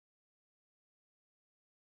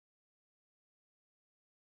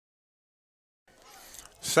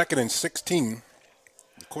2nd and 16.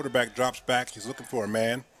 The quarterback drops back. He's looking for a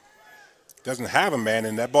man. Doesn't have a man,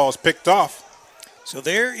 and that ball's picked off. So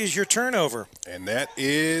there is your turnover. And that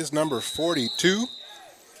is number 42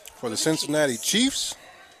 for the Cincinnati Chiefs.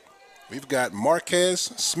 We've got Marquez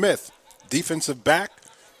Smith, defensive back.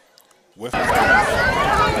 With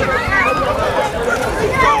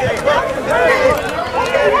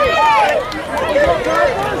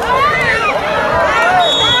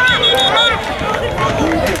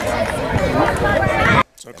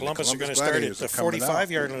So Columbus are going to start at the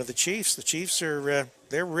 45-yard line of the Chiefs. The Chiefs are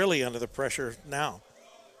they're really under the pressure now.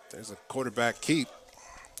 There's a quarterback keep.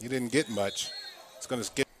 He didn't get much. It's going to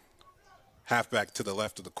skip halfback to the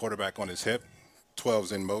left of the quarterback on his hip.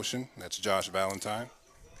 12's in motion. That's Josh Valentine.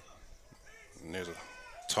 And there's a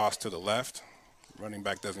toss to the left. Running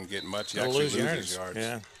back doesn't get much. He actually loses yards.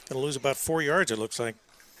 Yeah, going to lose about 4 yards, it looks like.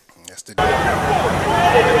 Yes, they pass,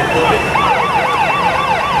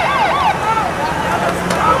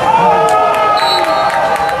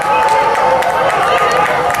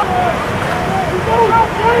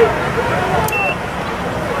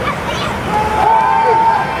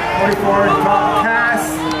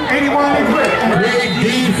 81 and great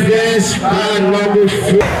defense by number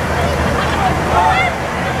 4.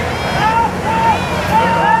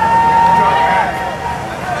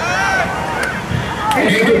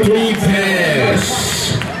 Incomplete pass.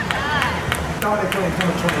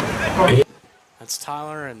 That's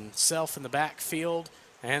Tyler and Self in the backfield,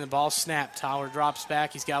 and the ball snapped. Tyler drops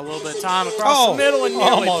back. He's got a little bit of time across the middle and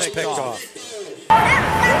nearly almost picked off.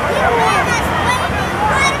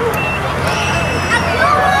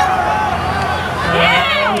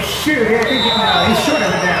 Oh, shoot. I think he should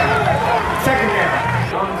have been down. Second down.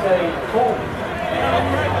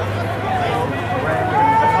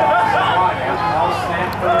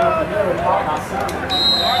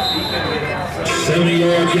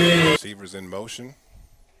 Receivers in motion.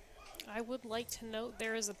 I would like to note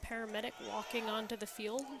there is a paramedic walking onto the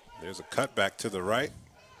field. There's a cutback to the right.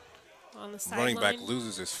 On the sideline. Running back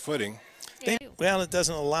loses his footing. Well, it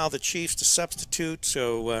doesn't allow the Chiefs to substitute,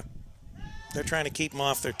 so they're trying to keep them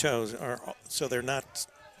off their toes, so they're not.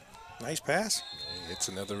 Nice pass. It's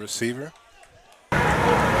another receiver.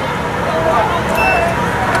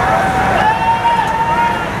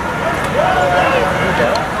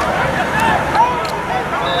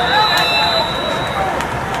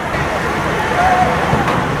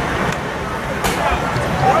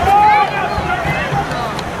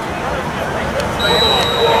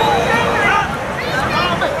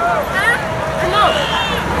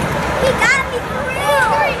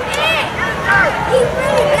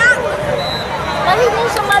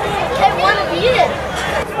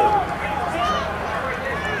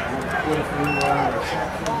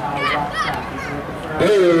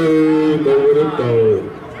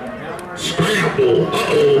 Scramble.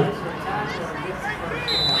 Uh-oh.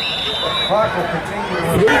 Clock will continue.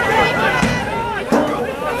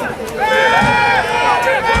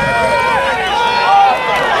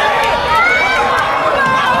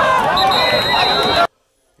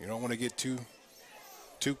 You don't want to get too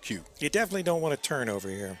cute. You definitely don't want a turnover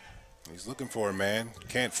here. He's looking for a man.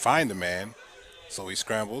 Can't find a man. So he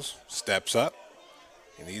scrambles, steps up.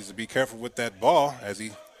 He needs to be careful with that ball as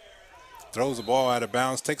he throws the ball out of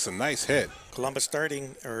bounds, takes a nice hit. Columbus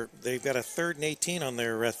they've got a 3rd and 18 on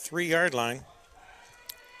their 3-yard line.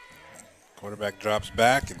 Quarterback drops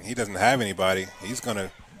back, and he doesn't have anybody. It's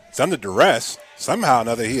under duress. Somehow or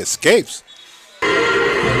another, he escapes.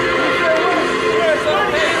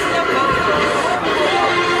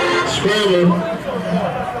 Scramble.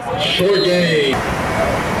 Short game.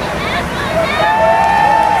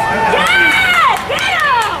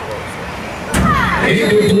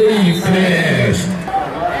 Incomplete pass.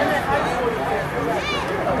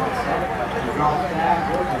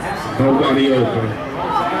 Nobody open.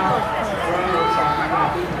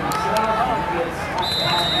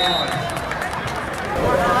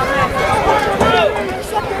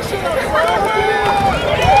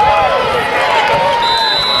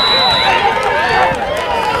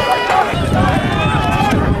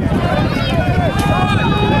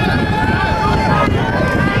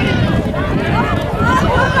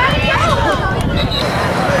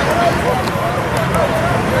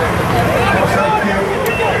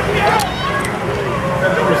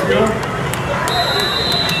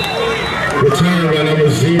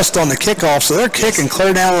 On the kickoff, so they're kicking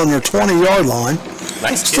clear down on their 20-yard line.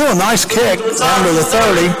 Still a nice kick down to the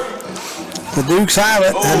 30. The Dukes have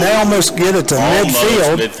it, and they almost get it to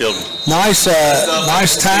midfield. Nice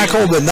tackle, but